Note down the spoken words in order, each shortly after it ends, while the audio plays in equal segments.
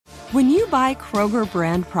When you buy Kroger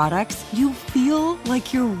brand products, you feel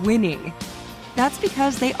like you're winning. That's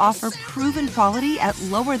because they offer proven quality at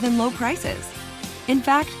lower than low prices. In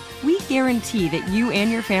fact, we guarantee that you and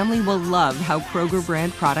your family will love how Kroger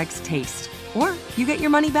brand products taste, or you get your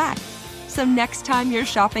money back. So next time you're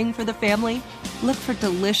shopping for the family, look for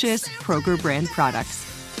delicious Kroger brand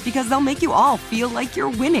products, because they'll make you all feel like you're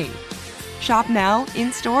winning. Shop now,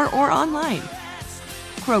 in-store, or online.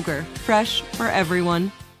 Kroger, fresh for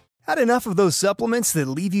everyone. Had enough of those supplements that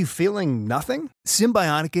leave you feeling nothing?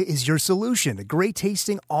 Symbiotica is your solution to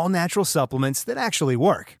great-tasting, all-natural supplements that actually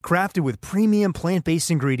work. Crafted with premium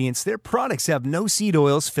plant-based ingredients, their products have no seed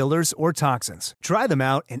oils, fillers, or toxins. Try them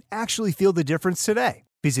out and actually feel the difference today.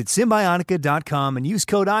 Visit Symbiotica.com and use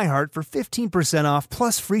code IHEART for 15% off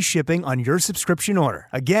plus free shipping on your subscription order.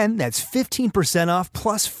 Again, that's 15% off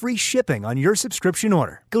plus free shipping on your subscription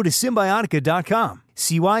order. Go to Symbiotica.com,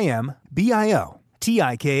 Symbiotika.com.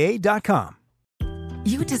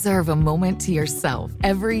 You deserve a moment to yourself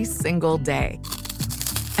every single day.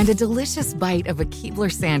 And a delicious bite of a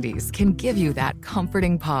Keebler Sandies can give you that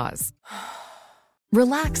comforting pause.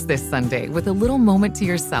 Relax this Sunday with a little moment to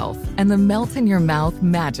yourself and the melt-in-your-mouth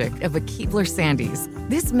magic of a Keebler Sandies.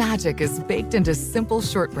 This magic is baked into simple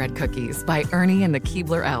shortbread cookies by Ernie and the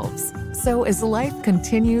Keebler Elves. So as life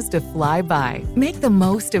continues to fly by, make the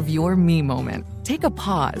most of your me moment. Take a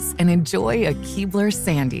pause and enjoy a Keebler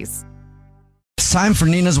Sandies. It's time for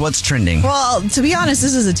Nina's What's Trending. Well, to be honest,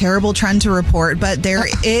 this is a terrible trend to report, but there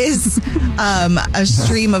is a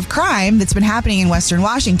stream of crime that's been happening in Western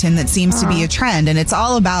Washington that seems to be a trend, and it's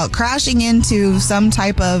all about crashing into some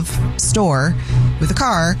type of store with a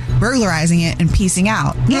car, burglarizing it, and piecing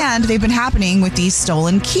out. And they've been happening with these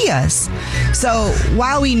stolen Kias. So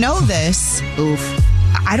while we know this,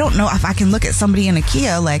 I don't know if I can look at somebody in a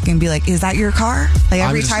Kia and be like, is that your car?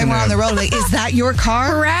 Every time we're on the road, is that your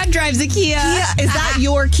car? Brad drives a Kia. Is that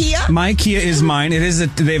your Kia? My Kia is mine. It is.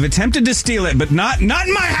 They've attempted to steal it, but not in my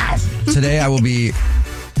house. Today I will be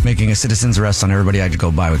making a citizen's arrest on everybody I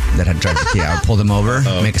go by that had driven a Kia. I would pull them over,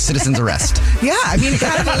 make a citizen's arrest. Yeah, I mean,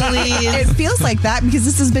 it feels like that because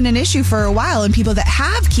this has been an issue for a while, and people that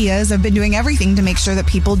have Kias have been doing everything to make sure that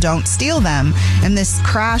people don't steal them. And this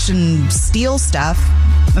crash and steal stuff,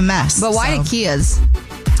 a mess. But why the Kias?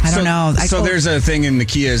 I don't know. So there's a thing in the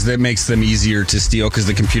Kias that makes them easier to steal because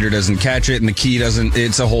the computer doesn't catch it and the key doesn't.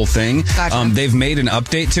 It's a whole thing. Gotcha. They've made an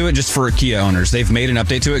update to it just for Kia owners. They've made an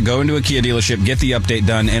update to it. Go into a Kia dealership, get the update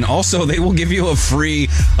done, and also they will give you a free.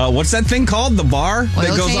 What's that thing called? The bar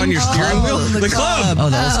that goes on your steering wheel. The club. Oh,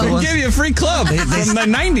 that was cool. They give you a free club from the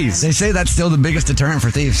 90s. They say that's still the biggest deterrent for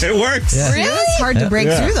thieves. It works. Yeah. Really? It's hard to break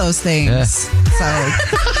through those things. Yeah. So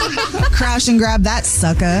crash and grab that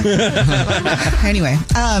sucker. Anyway,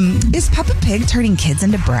 is Peppa Pig turning kids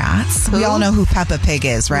into brats? We all know who Peppa Pig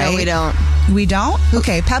is, right? No, we don't. We don't?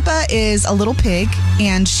 Okay, Peppa is a little pig,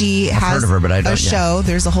 and she has heard of her, but I don't, a show.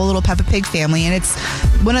 There's a whole little Peppa Pig family, and it's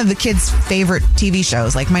one of the kids' favorite TV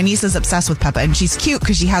shows. My niece is obsessed with Peppa, and she's cute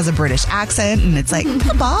because she has a British accent, and it's like,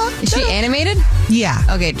 Peppa. Is she animated? Yeah.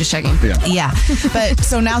 Okay, just checking. Yeah. But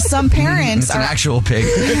so now some parents It's an actual pig.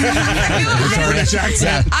 British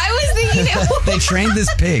accent. I was thinking They trained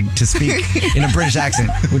this pig to speak in a British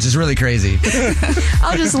accent, which is really crazy.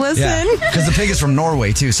 I'll just listen. Yeah, because the pig is from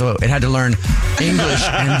Norway, too, so it had to learn English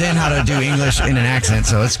and then how to do English in an accent,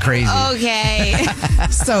 so it's crazy. Okay.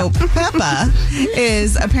 So Peppa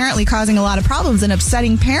is apparently causing a lot of problems and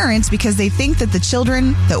upsetting parents because they think that the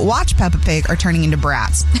children that watch Peppa Pig are turning into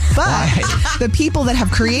brats. But the people that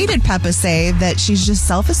have created Peppa say that she's just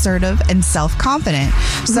self-assertive and self-confident.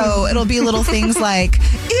 So it'll be little things like,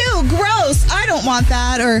 ew, gross, I don't want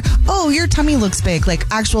that. Or, oh, your tummy looks big.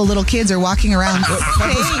 Actual little kids are walking around.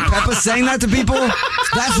 Peppa's saying that to people?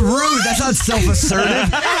 That's rude. That's not self-assertive.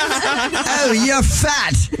 Oh, you're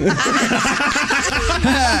fat.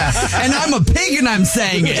 And I'm a pig and I'm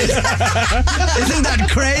saying it. Isn't that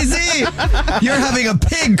crazy? You're having a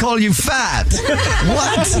pig call you fat.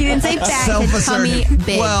 What? You didn't say fat, his tummy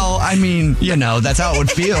big. Well, I mean, that's how it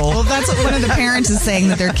would feel. Well, that's what one of the parents is saying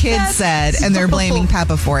that their kids said, and they're blaming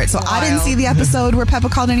Peppa for it. So I didn't see the episode where Peppa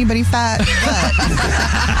called anybody fat, but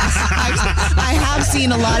I have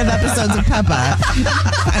seen a lot of episodes of Peppa,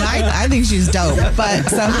 and I think she's dope, but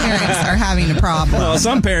some parents are having a problem. Well,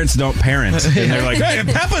 some parents don't parent, and they're like, hey,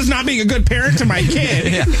 Peppa's not being a good parent to my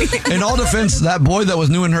kid. Yeah. In all defense, that boy that was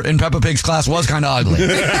new in Peppa Pig's class was kind of ugly.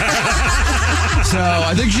 So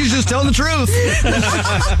I think she's just telling the truth.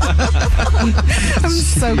 I'm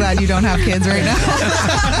so glad you don't have kids right now.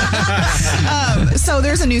 So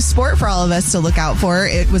there's a new sport for all of us to look out for.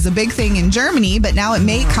 It was a big thing in Germany, but now it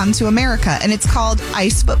may come to America, and it's called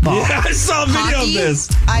ice football. Yeah, I saw a video Hockey, of this.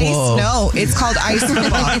 Ice? Whoa. No, it's called ice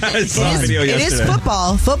football. I saw a video It yesterday.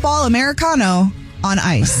 is football Americano on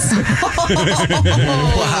ice.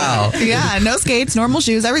 Wow. Yeah, no skates, normal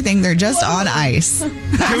shoes, everything. They're just on ice.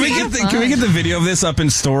 Can we get the video of this up in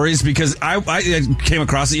stories? Because I came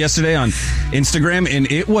across it yesterday on Instagram,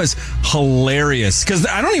 and it was hilarious. Because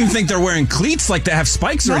I don't even think they're wearing cleats like they have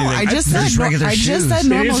spikes or No, anything. I just said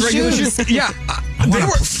normal shoes. Yeah.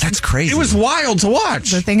 That's crazy. It was wild to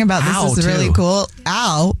watch. The thing about this Ow, is really too. cool.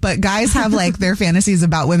 Ow. But guys have like their fantasies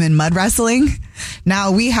about women mud wrestling.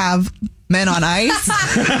 Now we have men on ice.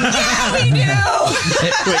 Yeah, we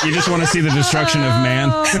do. Wait, you just want to see the destruction of man?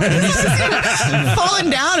 Falling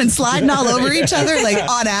down and sliding all over each other like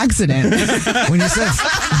on accident. When you said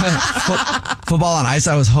football on ice,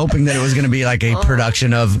 I was hoping that it was going to be like a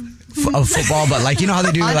production of football, but like, you know how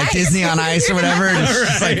they do like ice. Disney on Ice or whatever? And it's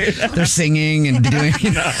just like they're singing and doing,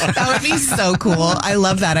 That would be so cool. I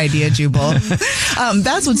love that idea, Jubal.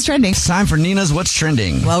 That's what's trending. It's time for Nina's What's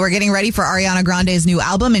Trending. Well, we're getting ready for Ariana Grande's new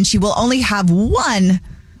album, and she will only have one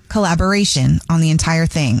collaboration on the entire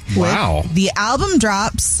thing. Wow. The album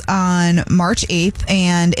drops on March 8th,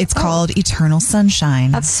 and it's called Eternal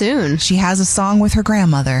Sunshine. That's soon. She has a song with her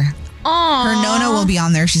grandmother. Aww. Her Nona will be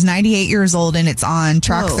on there. She's 98 years old, and it's on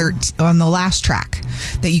track 13, on the last track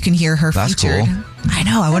that you can hear her That's featured. cool. I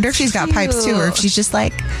know. I wonder if she's got pipes too, or if she's just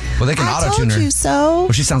like, Well, they can I auto-tune told her. you so.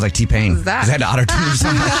 Well, she sounds like T-Pain. Who's that? They had to auto-tune her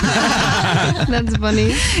so much. That's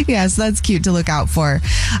funny. Yes, that's cute to look out for.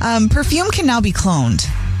 Perfume can now be cloned.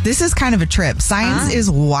 This is kind of a trip. Science is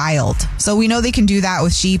wild. So we know they can do that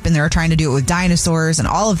with sheep, and they're trying to do it with dinosaurs and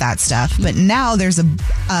all of that stuff. But now there's a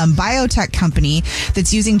biotech company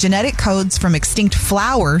that's using genetic codes from extinct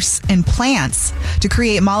flowers and plants to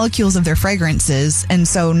create molecules of their fragrances. And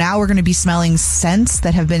so now we're going to be smelling scents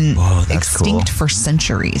that have been Whoa, that's extinct cool. for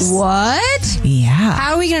centuries. What? Yeah.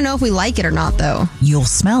 How are we going to know if we like it or not, though? You'll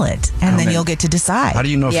smell it, and then you'll get to decide. How do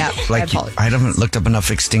you know if, Yeah, like, I I haven't looked up enough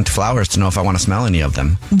extinct flowers to know if I want to smell any of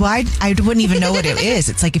them. Well, I wouldn't even know what it is.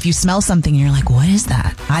 It's like if you smell something and you're like, what is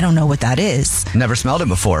that? I don't know what that is. Never smelled it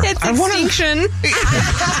before. It's extinction.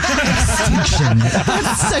 Extinction.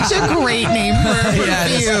 That's such a great name for a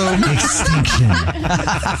perfume. Extinction.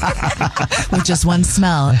 With just one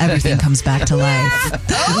smell, everything comes back to life.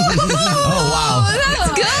 Oh, wow.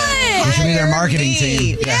 That's good. You should be their marketing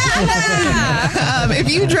team. If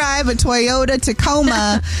you drive a Toyota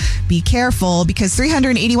Tacoma, be careful because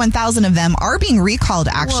 381,000 of them are being recalled,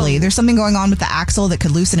 actually. There's something going on with the axle that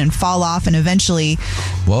could loosen and fall off and eventually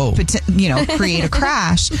Whoa. create a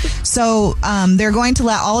crash. So they're going to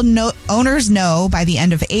let all owners know by the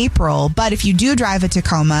end of April. But if you do drive a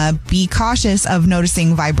Tacoma, be cautious of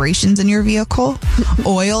noticing vibrations in your vehicle,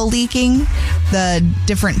 oil leaking, the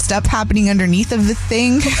different stuff happening underneath of the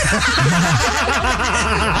thing.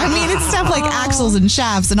 I mean, it's stuff like axles and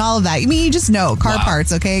shafts and all of that. I mean, you just know car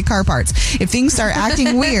parts, okay? Car parts. If things start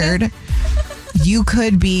acting weird, you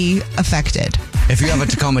could be affected. If you have a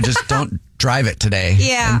Tacoma, just don't drive it today.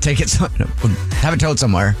 Yeah. And take it, have it towed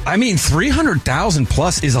somewhere. I mean, 300,000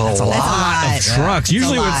 plus is a lot lot. of trucks. Yeah,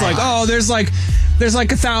 Usually it's a it's lot. like, there's like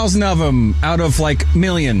 1,000 of them out of like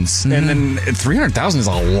millions. And then 300,000 is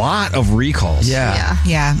a lot of recalls. Yeah.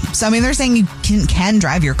 Yeah. So, I mean, they're saying you can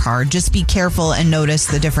drive your car. Just be careful and notice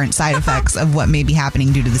the different side effects of what may be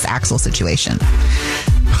happening due to this axle situation.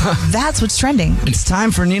 That's what's trending. It's time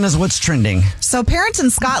for Nina's What's Trending. So parents in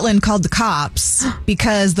Scotland called the cops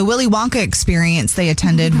because the Willy Wonka experience they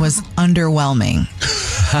attended was underwhelming.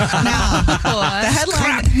 Now,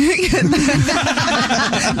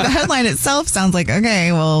 the headline itself sounds like,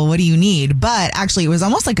 okay, well, what do you need? But actually, it was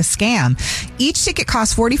almost like a scam. Each ticket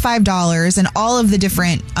cost $45, and all of the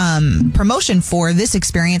different promotion for this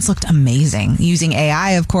experience looked amazing. Using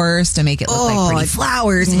AI, of course, to make it look like pretty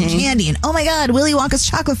flowers and candy. And oh my God, Willy Wonka's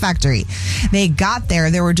Chocolate Factory. They got there.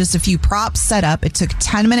 There were just a few props set up. It took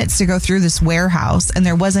 10 minutes to go through this warehouse, and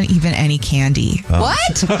there wasn't even any candy.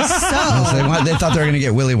 What? So They thought they were going to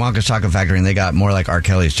get Willy Wonka's Chocolate Factory, and they got more like R.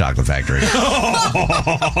 Kelly's Chocolate Factory.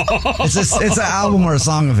 It's an album or a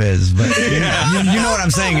song of his, but you know what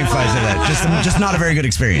I'm saying if I say that. Just not a very good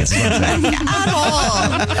experience. Is what I'm saying. at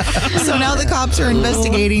all. So now the cops are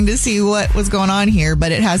investigating to see what was going on here,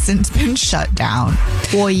 but it has since been shut down.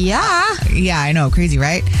 Well, yeah. Yeah, I know. Crazy, right?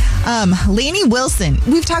 right? Lainey Wilson.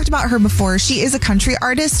 We've talked about her before. She is a country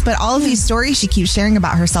artist, but all of these stories she keeps sharing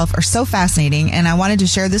about herself are so fascinating. And I wanted to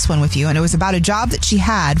share this one with you. And it was about a job that she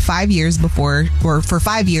had 5 years before, or for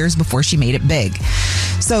 5 years before she made it big.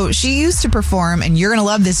 So she used to perform, and you're going to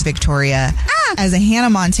love this, Victoria, as a Hannah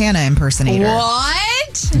Montana impersonator. What?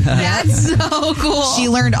 That's so cool. She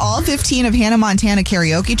learned all 15 of Hannah Montana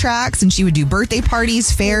karaoke tracks, and she would do birthday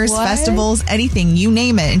parties, fairs, festivals, anything, you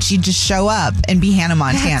name it, and she'd just show up and be Hannah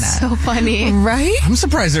Montana. That's so funny. Right? I'm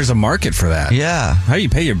surprised there's a market for that. Yeah. How do you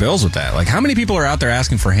pay your bills with that? Like, how many people are out there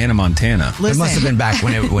asking for Hannah Montana? It must have been back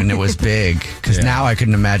when it was big. Because now I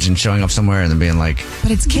couldn't imagine showing up somewhere and then being like...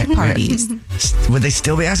 But it's kid parties. Would they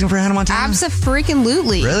still be asking for Hannah Montana?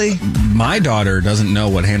 Abso-freaking-lutely. Really? My daughter doesn't know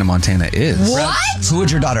what Hannah Montana is. What? Who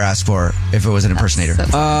would your daughter ask for if it was an impersonator?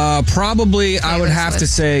 Probably, I would have to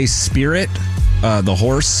say Spirit, the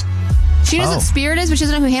horse. She knows what Spirit is, but she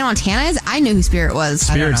doesn't know who Hannah Montana is? I knew who Spirit was.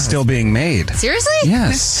 Spirit's still being made. Seriously?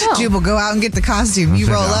 Yes. Oh. Jubal, go out and get the costume. You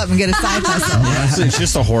roll up and get a side hustle. So it's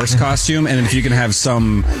just a horse costume, and if you can have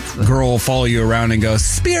some girl follow you around and go,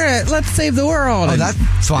 Spirit, let's save the world. Oh, And- that's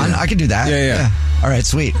fun. I could do that. Yeah. All right,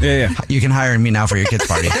 sweet. Yeah. You can hire me now for your kids'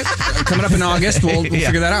 party. Coming up in August, we'll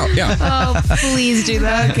figure that out. Yeah. Oh, please do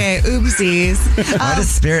that. Okay, oopsies. Why does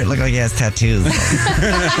Spirit look like he has tattoos?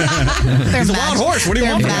 They're He's a wild horse. What do you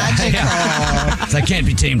they're want? magical. I can't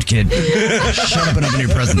be tamed, kid. Shut up and open your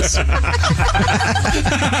presents. So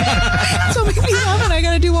make me laugh, and I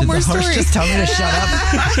gotta do one more The horse story. just tell me to shut up.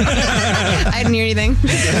 I didn't hear anything.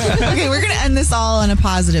 Okay, we're going to end this all on a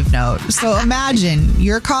positive note. So imagine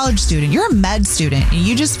you're a college student, you're a med student, and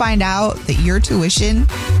you just find out that your tuition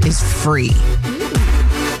is free.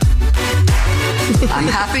 I'm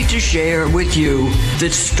happy to share with you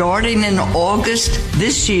that starting in August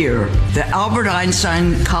this year, the Albert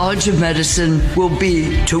Einstein College of Medicine will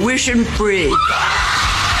be tuition free.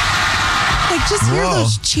 Like, just hear Whoa.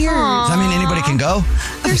 those cheers. Does that mean anybody can go?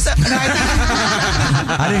 There's so, no,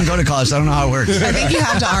 I didn't go to college, so I don't know how it works. I think you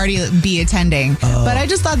have to already be attending. But I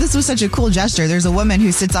just thought this was such a cool gesture. There's a woman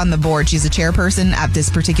who sits on the board. She's a chairperson at this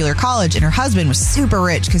particular college, and her husband was super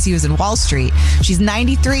rich because he was in Wall Street. She's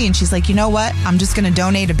 93, and she's like, you know what? I'm just going to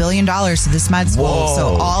donate $1 billion to this med school. Whoa. So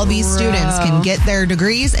all these students can get their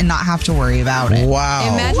degrees and not have to worry about it.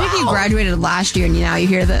 Wow. Imagine if you graduated last year and now you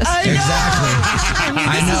hear this. Exactly.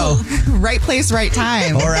 I know. Right place, right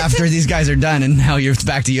time. Or after these guys are done and now you're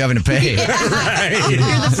back to you having to pay. You're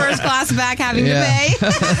the first class back having to pay.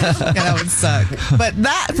 Yeah, that would suck. But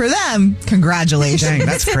that, for them, congratulations. Dang,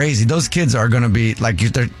 that's crazy. Those kids are going to be like,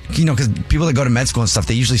 they're, because people that go to med school and stuff,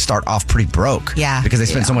 they usually start off pretty broke. Yeah. Because they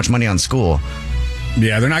spend so much money on school.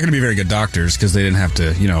 Yeah, they're not going to be very good doctors because they didn't have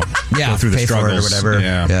to, go through the pay for it or struggles. whatever.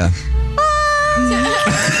 Yeah.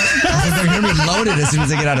 They're going to be loaded as soon as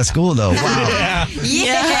they get out of school, though. Wow.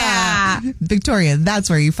 Yeah. Victoria, that's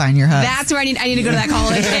where you find your hubs. That's where I need to go to that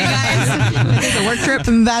college. Hey, guys. It's a work trip.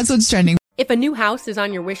 And that's what's trending. If a new house is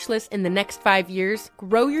on your wish list in the next 5 years,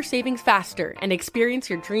 grow your savings faster and experience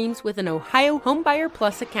your dreams with an Ohio Homebuyer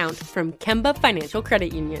Plus account from Kemba Financial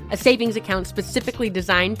Credit Union. A savings account specifically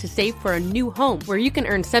designed to save for a new home, where you can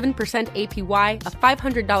earn 7% APY,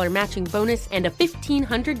 a $500 matching bonus, and a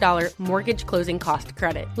 $1,500 mortgage closing cost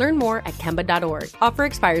credit. Learn more at Kemba.org. Offer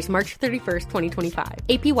expires March 31st, 2025.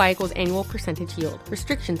 APY equals annual percentage yield.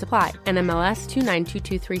 Restrictions apply. NMLS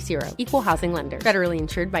 292230. Equal housing lender. Federally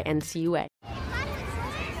insured by NCUA.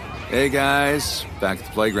 Hey guys, back at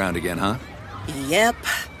the playground again, huh? Yep.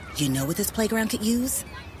 You know what this playground could use?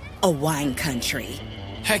 A wine country.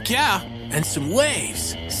 Heck yeah, and some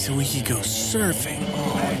waves so we could go surfing.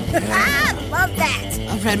 Oh, Ah, love that.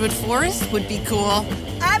 A redwood forest would be cool.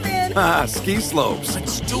 I'm in. Ah, ski slopes.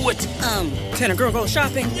 let's do it. Can a girl go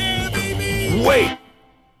shopping? Yeah, baby. Wait!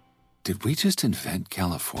 Did we just invent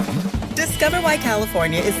California? Discover why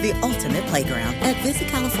California is the ultimate playground at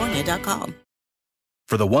visitcalifornia.com.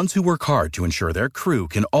 For the ones who work hard to ensure their crew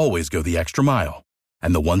can always go the extra mile,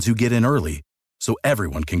 and the ones who get in early so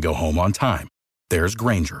everyone can go home on time, there's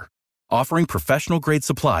Grainger, offering professional-grade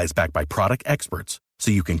supplies backed by product experts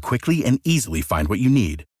so you can quickly and easily find what you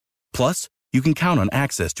need. Plus, you can count on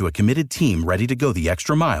access to a committed team ready to go the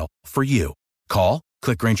extra mile for you. Call,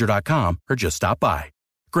 click Grainger.com, or just stop by.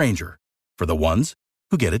 Grainger, for the ones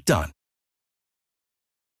who get it done.